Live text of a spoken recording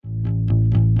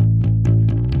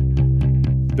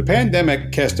The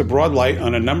pandemic cast a broad light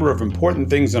on a number of important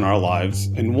things in our lives,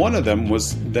 and one of them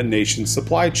was the nation's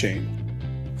supply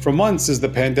chain. For months, as the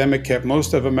pandemic kept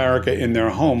most of America in their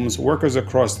homes, workers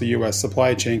across the U.S.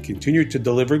 supply chain continued to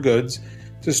deliver goods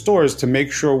to stores to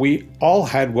make sure we all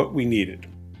had what we needed.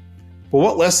 But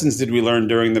what lessons did we learn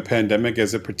during the pandemic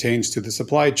as it pertains to the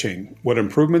supply chain? What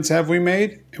improvements have we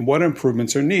made, and what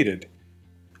improvements are needed?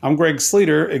 I'm Greg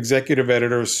Sleeter, Executive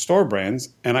Editor of Store Brands,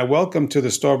 and I welcome to the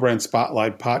Store Brand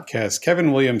Spotlight podcast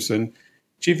Kevin Williamson,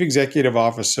 Chief Executive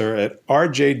Officer at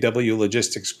RJW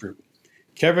Logistics Group.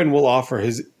 Kevin will offer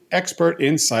his expert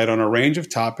insight on a range of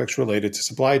topics related to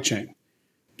supply chain.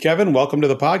 Kevin, welcome to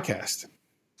the podcast.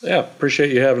 Yeah,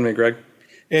 appreciate you having me, Greg.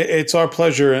 It's our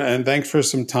pleasure, and thanks for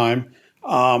some time.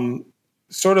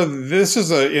 This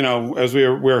is as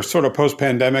we're sort of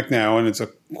post-pandemic now, and it's a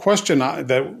question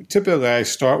that typically I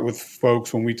start with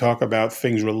folks when we talk about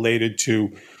things related to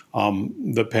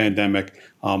the pandemic.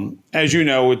 As you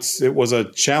know, it was a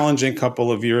challenging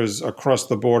couple of years across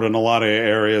the board in a lot of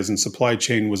areas, and supply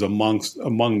chain was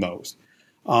among those.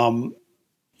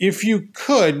 If you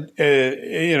could,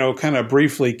 kind of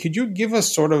briefly, could you give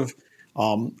us sort of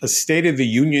a state of the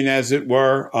union, as it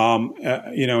were,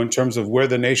 in terms of where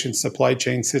the nation's supply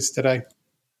chain sits today?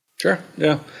 Sure.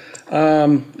 Yeah.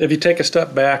 If you take a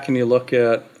step back and you look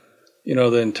at,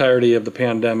 the entirety of the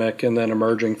pandemic and then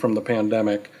emerging from the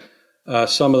pandemic,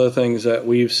 some of the things that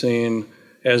we've seen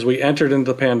as we entered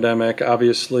into the pandemic,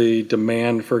 obviously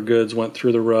demand for goods went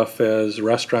through the roof as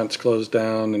restaurants closed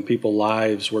down and people's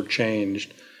lives were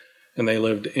changed and they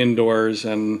lived indoors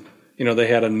and they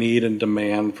had a need and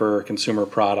demand for consumer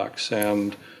products,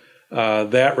 and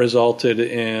that resulted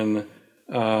in,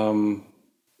 kind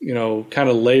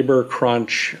of labor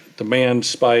crunch. Demand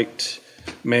spiked,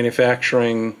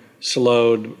 manufacturing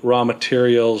slowed, raw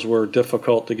materials were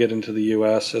difficult to get into the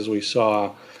U.S., as we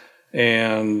saw.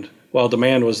 And while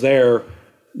demand was there,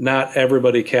 not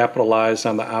everybody capitalized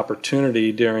on the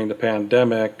opportunity during the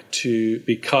pandemic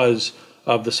because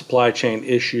of the supply chain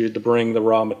issue to bring the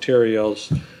raw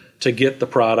materials to get the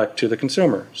product to the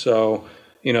consumer. So,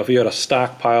 if you had a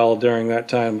stockpile during that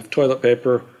time of toilet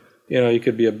paper, you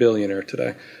could be a billionaire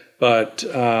today. But,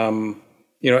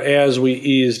 as we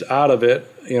eased out of it,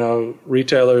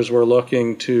 retailers were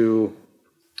looking to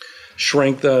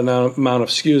shrink the amount of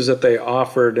SKUs that they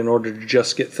offered in order to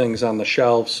just get things on the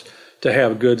shelves to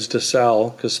have goods to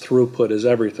sell, because throughput is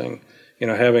everything.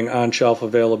 Having on-shelf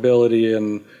availability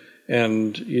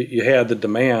and you had the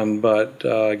demand, but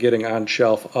getting on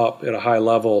shelf up at a high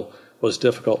level was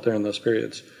difficult during those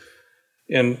periods.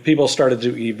 And people started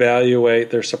to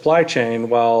evaluate their supply chain.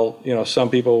 While some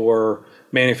people were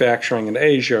manufacturing in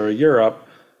Asia or Europe,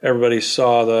 everybody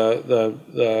saw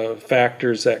the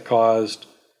factors that caused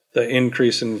the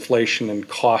increase in inflation and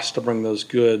cost to bring those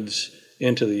goods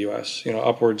into the U.S.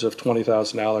 Upwards of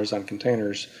 $20,000 on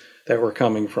containers that were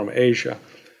coming from Asia.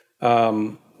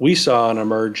 We saw an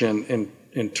emergence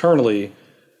internally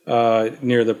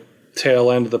near the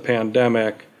tail end of the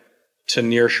pandemic to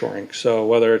nearshoring. So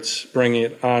whether it's bringing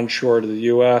it onshore to the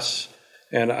U.S.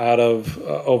 and out of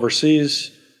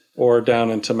overseas or down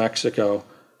into Mexico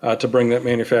to bring that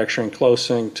manufacturing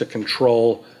closer to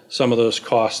control some of those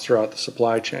costs throughout the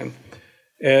supply chain.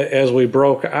 As we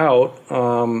broke out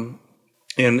and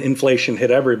inflation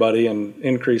hit everybody and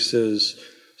increases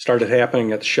started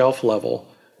happening at the shelf level,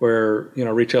 where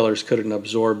retailers couldn't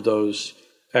absorb those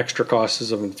extra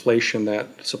costs of inflation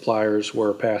that suppliers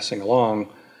were passing along,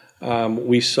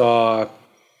 we saw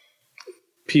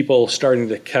people starting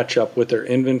to catch up with their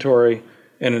inventory,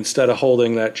 and instead of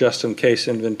holding that just-in-case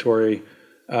inventory,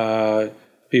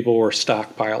 people were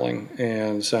stockpiling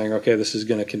and saying, okay, this is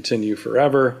going to continue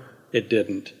forever. It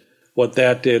didn't. What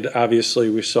that did, obviously,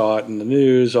 we saw it in the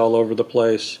news all over the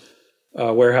place.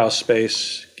 Warehouse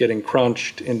space getting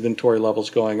crunched, inventory levels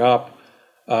going up,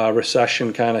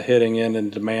 recession kind of hitting in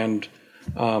and demand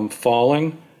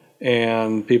falling,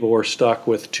 and people were stuck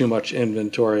with too much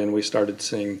inventory, and we started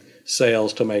seeing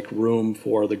sales to make room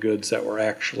for the goods that were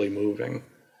actually moving.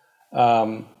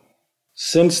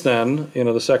 Since then,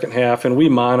 the second half, and we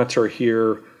monitor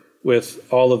here with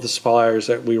all of the suppliers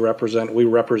that we represent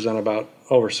about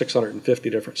over 650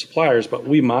 different suppliers, but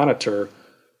we monitor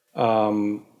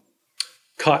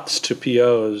cuts to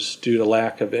POs due to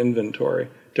lack of inventory.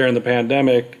 During the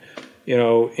pandemic,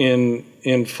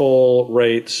 in full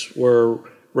rates, we're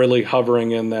really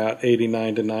hovering in that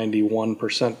 89 to 91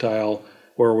 percentile,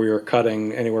 where we were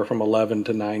cutting anywhere from 11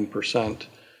 to 9%.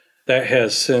 That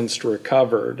has since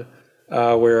recovered,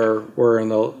 where we're in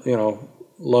the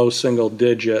low single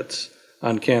digits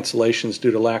on cancellations due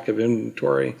to lack of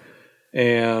inventory,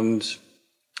 and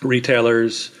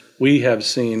retailers we have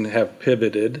seen have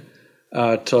pivoted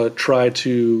to try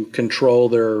to control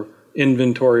their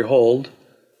inventory hold,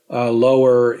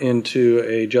 lower into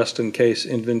a just-in-case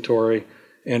inventory,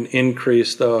 and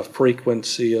increase the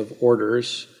frequency of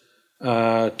orders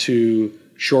to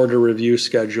shorter review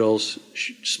schedules,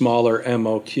 smaller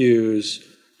MOQs,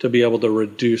 to be able to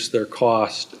reduce their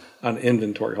cost on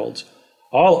inventory holds.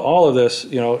 All of this,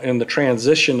 and the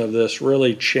transition of this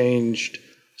really changed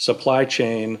supply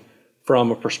chain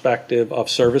from a perspective of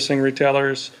servicing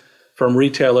retailers, from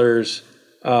retailers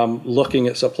looking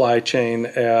at supply chain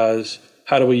as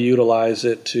how do we utilize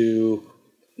it to,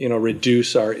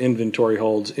 reduce our inventory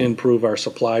holds, improve our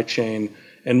supply chain,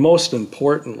 and most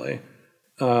importantly,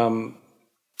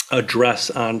 address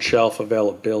on-shelf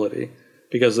availability.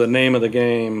 Because the name of the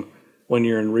game when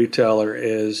you're in retailer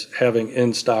is having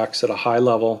in-stocks at a high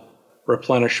level,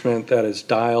 replenishment that is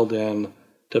dialed in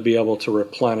to be able to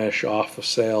replenish off of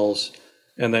sales,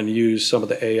 and then use some of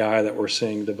the AI that we're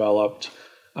seeing developed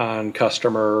on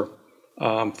customer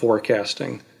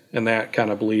forecasting. And that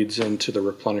kind of bleeds into the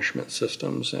replenishment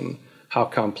systems and how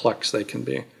complex they can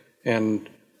be. And,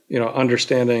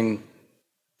 understanding,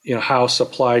 how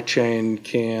supply chain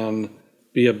can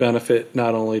be a benefit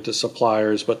not only to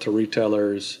suppliers but to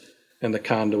retailers and the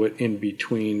conduit in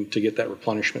between to get that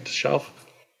replenishment to shelf,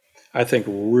 I think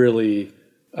really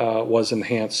was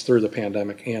enhanced through the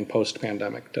pandemic and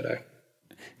post-pandemic today.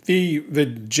 The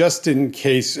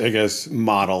just-in-case, I guess,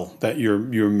 model that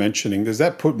you're mentioning, does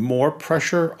that put more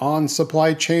pressure on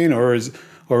supply chain, or is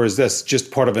this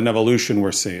just part of an evolution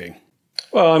we're seeing?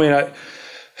 Well, I mean,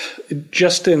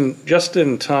 just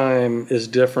in time is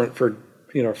different for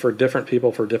different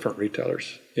people, for different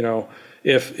retailers.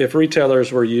 If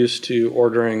retailers were used to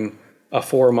ordering a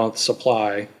 4-month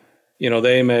supply,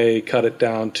 they may cut it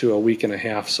down to a week and a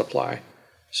half supply.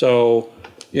 So,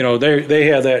 they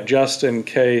had that just in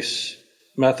case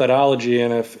methodology,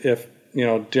 and if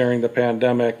during the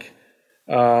pandemic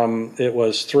it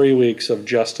was 3 weeks of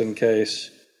just in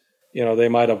case, they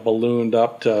might have ballooned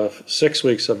up to 6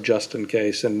 weeks of just in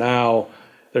case, and now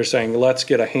they're saying let's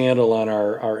get a handle on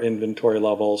our inventory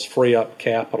levels, free up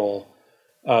capital,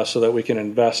 so that we can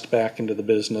invest back into the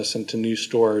business, into new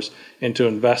stores, into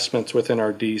investments within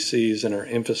our DCs and our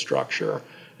infrastructure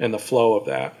and the flow of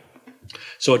that.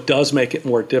 So it does make it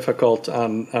more difficult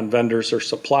on vendors or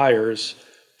suppliers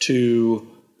to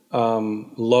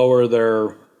lower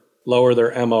their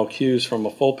MOQs from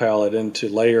a full pallet into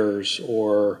layers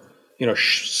or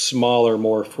smaller,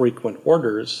 more frequent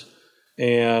orders.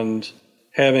 And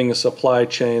having a supply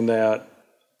chain that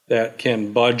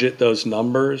can budget those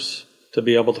numbers to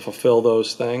be able to fulfill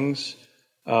those things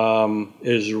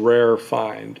is rare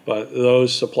find. But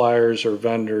those suppliers or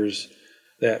vendors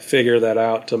that figure that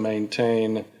out to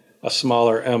maintain a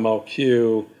smaller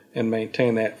MOQ and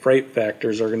maintain that freight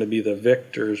factors are going to be the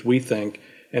victors, we think,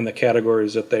 in the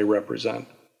categories that they represent.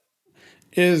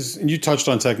 You touched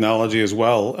on technology as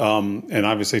well, and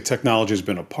obviously technology has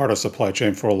been a part of supply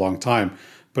chain for a long time.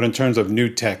 But in terms of new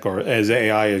tech, or as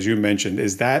AI, as you mentioned,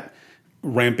 is that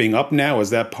ramping up now?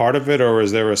 Is that part of it, or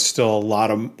is there still a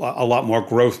lot more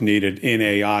growth needed in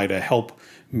AI to help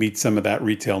meet some of that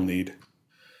retail need?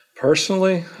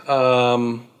 Personally,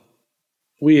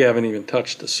 we haven't even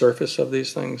touched the surface of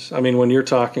these things. I mean, when you're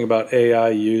talking about AI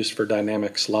used for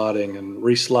dynamic slotting and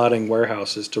reslotting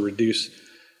warehouses to reduce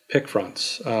pick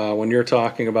fronts, when you're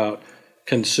talking about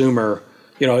consumer,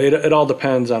 it all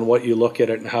depends on what you look at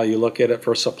it and how you look at it.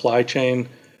 For supply chain,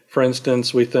 for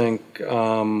instance, we think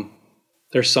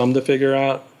there's some to figure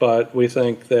out, but we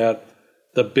think that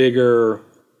the bigger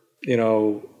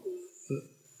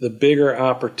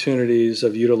opportunities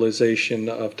of utilization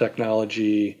of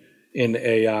technology in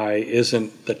AI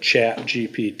isn't the chat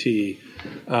GPT,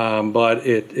 but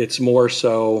it's more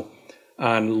so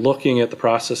on looking at the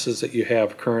processes that you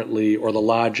have currently, or the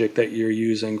logic that you're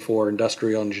using for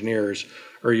industrial engineers,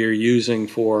 or you're using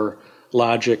for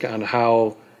logic on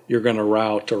how you're going to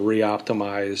route or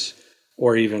re-optimize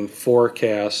or even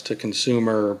forecast to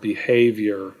consumer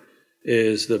behavior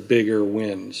is the bigger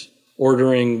wins.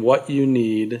 Ordering what you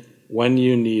need, when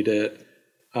you need it,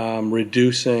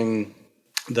 reducing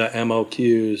the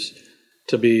MOQs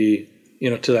to be,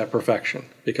 to that perfection,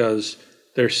 because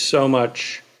there's so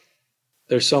much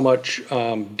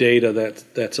data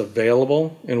that's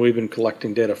available, and we've been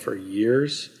collecting data for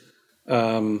years.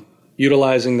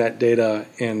 Utilizing that data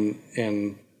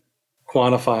and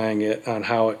quantifying it on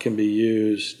how it can be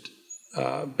used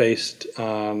based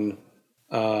on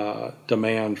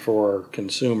demand for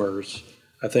consumers,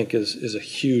 I think is a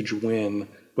huge win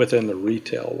within the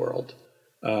retail world.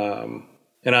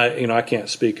 And I can't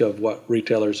speak of what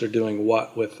retailers are doing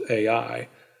with AI,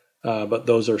 But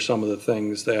those are some of the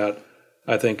things that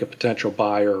I think a potential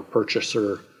buyer or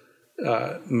purchaser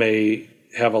may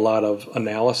have a lot of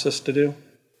analysis to do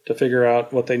to figure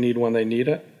out what they need when they need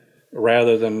it,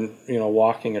 rather than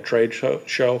walking a trade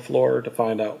show floor to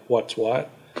find out what's what.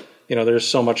 There's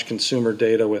so much consumer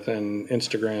data within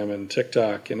Instagram and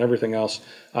TikTok and everything else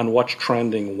on what's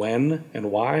trending when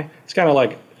and why. It's kind of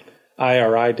like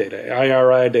IRI data.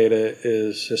 IRI data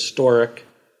is historic.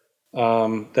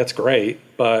 That's great,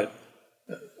 but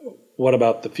what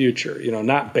about the future?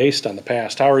 Not based on the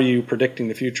past. How are you predicting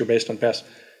the future based on the past?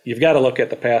 You've got to look at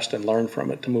the past and learn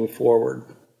from it to move forward.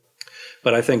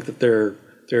 But I think that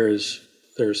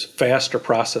there's faster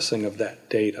processing of that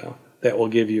data that will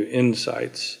give you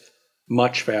insights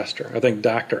much faster. I think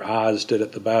Dr. Oz did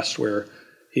it the best, where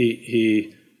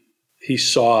he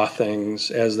saw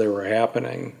things as they were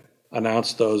happening,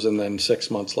 announced those, and then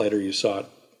 6 months later you saw it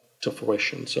to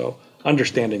fruition. So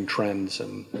understanding trends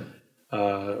and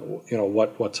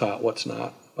what's hot, what's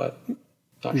not, but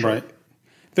not sure. Right.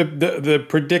 The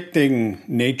predicting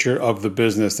nature of the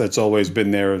business that's always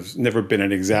been there has never been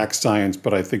an exact science,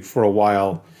 but I think for a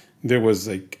while there was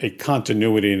a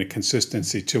continuity and a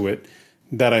consistency to it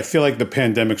that I feel like the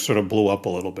pandemic sort of blew up a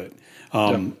little bit.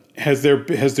 Has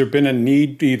there been a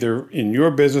need, either in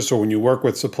your business or when you work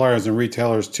with suppliers and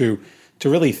retailers, to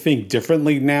really think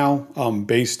differently now,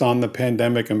 based on the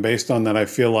pandemic and based on that? I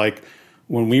feel like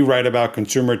when we write about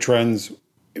consumer trends,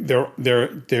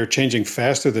 they're changing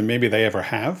faster than maybe they ever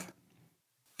have.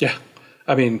 Yeah,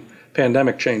 I mean,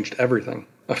 pandemic changed everything.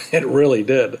 It really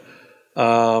did.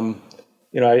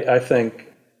 I think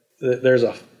that there's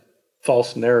a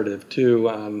false narrative too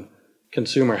on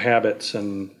consumer habits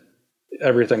and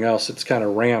everything else. It's kind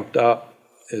of ramped up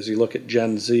as you look at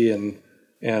Gen Z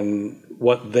and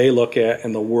what they look at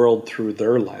in the world through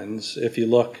their lens. If you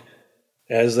look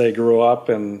as they grew up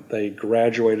and they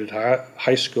graduated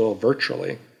high school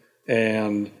virtually,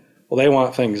 and they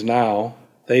want things now.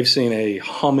 They've seen a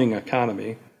humming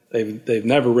economy. They've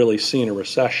never really seen a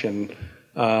recession.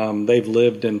 They've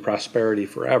lived in prosperity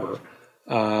forever.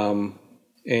 I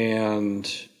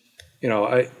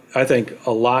think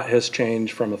a lot has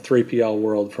changed from a 3PL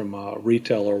world, from a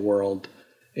retailer world,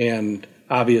 and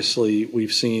obviously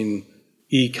we've seen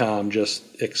e-com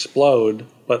just explode,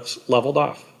 but it's leveled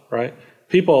off, right?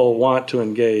 People want to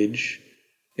engage.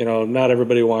 Not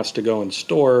everybody wants to go in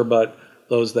store, but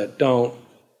those that don't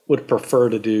would prefer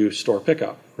to do store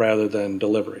pickup rather than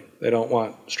delivery. They don't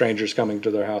want strangers coming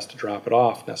to their house to drop it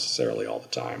off necessarily all the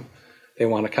time. They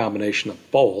want a combination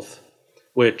of both,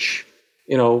 which,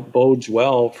 bodes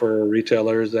well for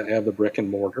retailers that have the brick and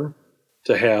mortar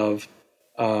to have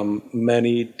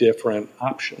many different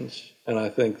options. And I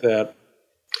think that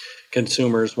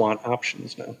consumers want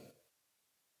options now.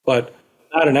 But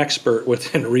not an expert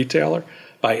within retailer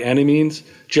by any means,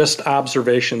 just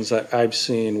observations that I've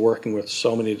seen working with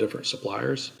so many different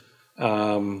suppliers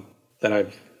that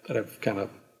I've kind of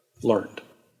learned.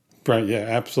 Right. Yeah,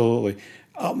 absolutely.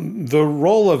 The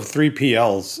role of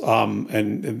 3PLs,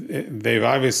 and they've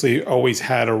obviously always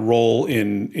had a role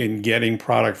in getting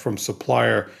product from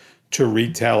supplier to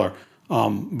retailer.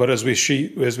 But as we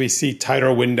see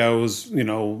tighter windows,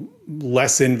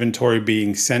 less inventory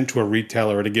being sent to a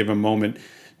retailer at a given moment,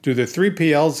 do the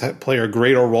 3PLs play a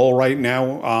greater role right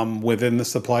now within the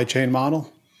supply chain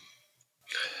model?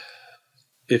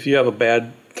 If you have a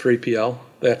bad 3PL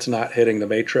that's not hitting the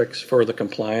matrix for the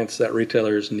compliance that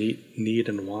retailers need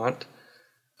and want,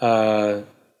 then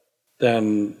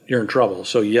you're in trouble.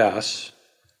 So yes,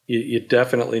 you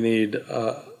definitely need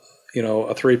a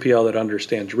 3PL that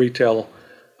understands retail,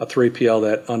 a 3PL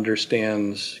that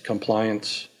understands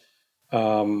compliance.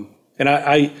 And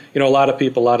a lot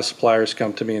of suppliers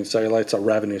come to me and say, it's a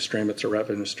revenue stream. It's a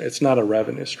revenue stream. It's not a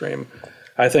revenue stream.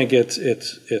 I think it's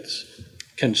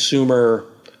consumer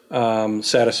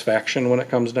satisfaction when it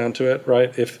comes down to it,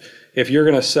 right? If you're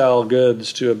going to sell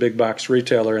goods to a big box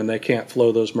retailer and they can't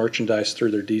flow those merchandise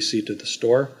through their DC to the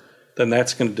store, then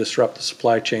that's going to disrupt the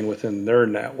supply chain within their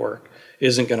network.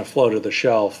 Isn't going to flow to the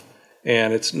shelf,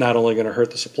 and it's not only going to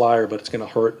hurt the supplier, but it's going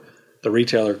to hurt the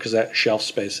retailer because that shelf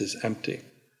space is empty.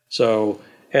 So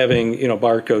having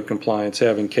barcode compliance,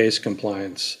 having case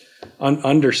compliance,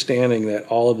 understanding that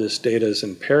all of this data is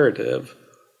imperative,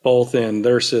 both in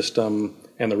their system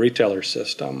and the retailer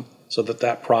system, so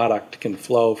that product can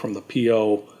flow from the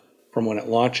PO from when it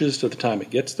launches to the time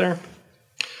it gets there.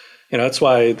 That's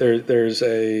why there's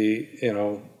a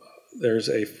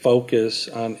focus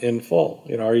on in full.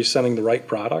 Are you sending the right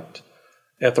product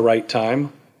at the right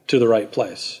time to the right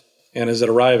place? And is it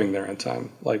arriving there in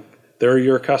time? Like, they're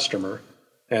your customer,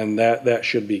 and that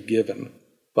should be given.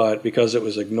 But because it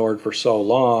was ignored for so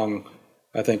long,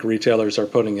 I think retailers are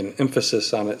putting an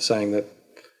emphasis on it, saying that,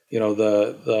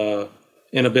 the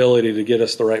inability to get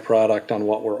us the right product on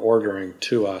what we're ordering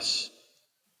to us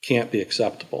can't be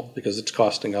acceptable because it's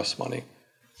costing us money.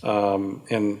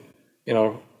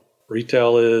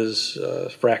 Retail is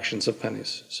fractions of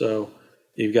pennies. So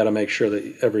you've got to make sure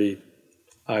that every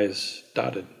I is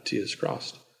dotted, T is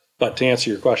crossed. But to answer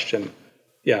your question,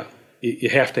 yeah, you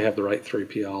have to have the right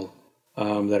 3PL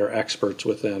that are experts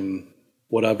within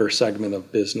whatever segment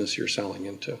of business you're selling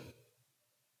into.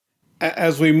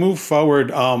 As we move forward,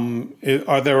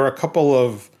 are there a couple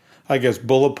of,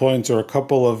 bullet points or a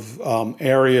couple of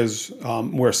areas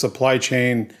where supply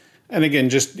chain, and again,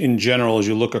 just in general, as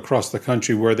you look across the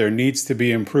country, where there needs to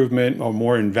be improvement or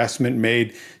more investment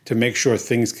made to make sure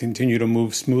things continue to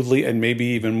move smoothly and maybe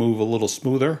even move a little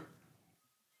smoother?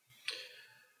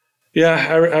 Yeah,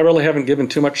 I really haven't given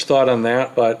too much thought on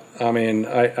that, but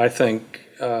I think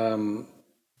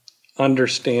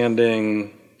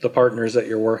understanding the partners that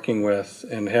you're working with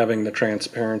and having the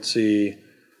transparency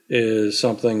is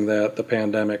something that the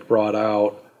pandemic brought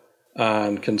out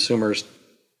on consumers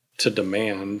to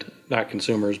demand, not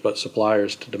consumers, but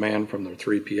suppliers to demand from their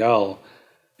 3PL,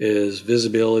 is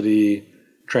visibility,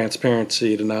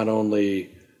 transparency to not only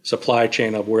supply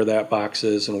chain of where that box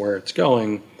is and where it's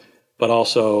going, but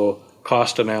also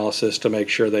cost analysis to make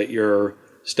sure that you're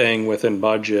staying within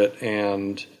budget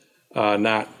and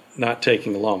not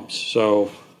taking lumps. So,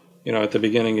 at the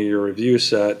beginning of your review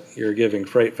set, you're giving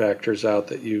freight factors out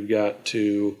that you've got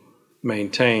to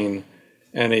maintain.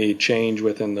 Any change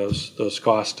within those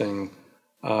costing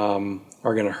are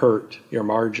going to hurt your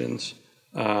margins.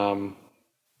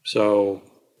 So,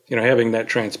 having that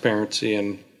transparency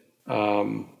and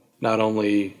not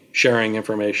only sharing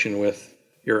information with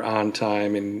your on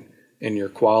time and your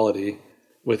quality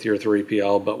with your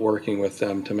 3PL, but working with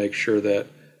them to make sure that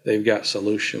they've got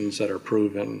solutions that are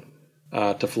proven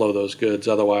to flow those goods.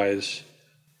 Otherwise,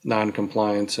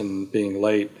 non-compliance and being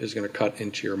late is going to cut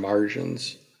into your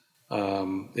margins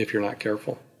if you're not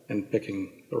careful and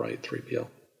picking the right 3PL.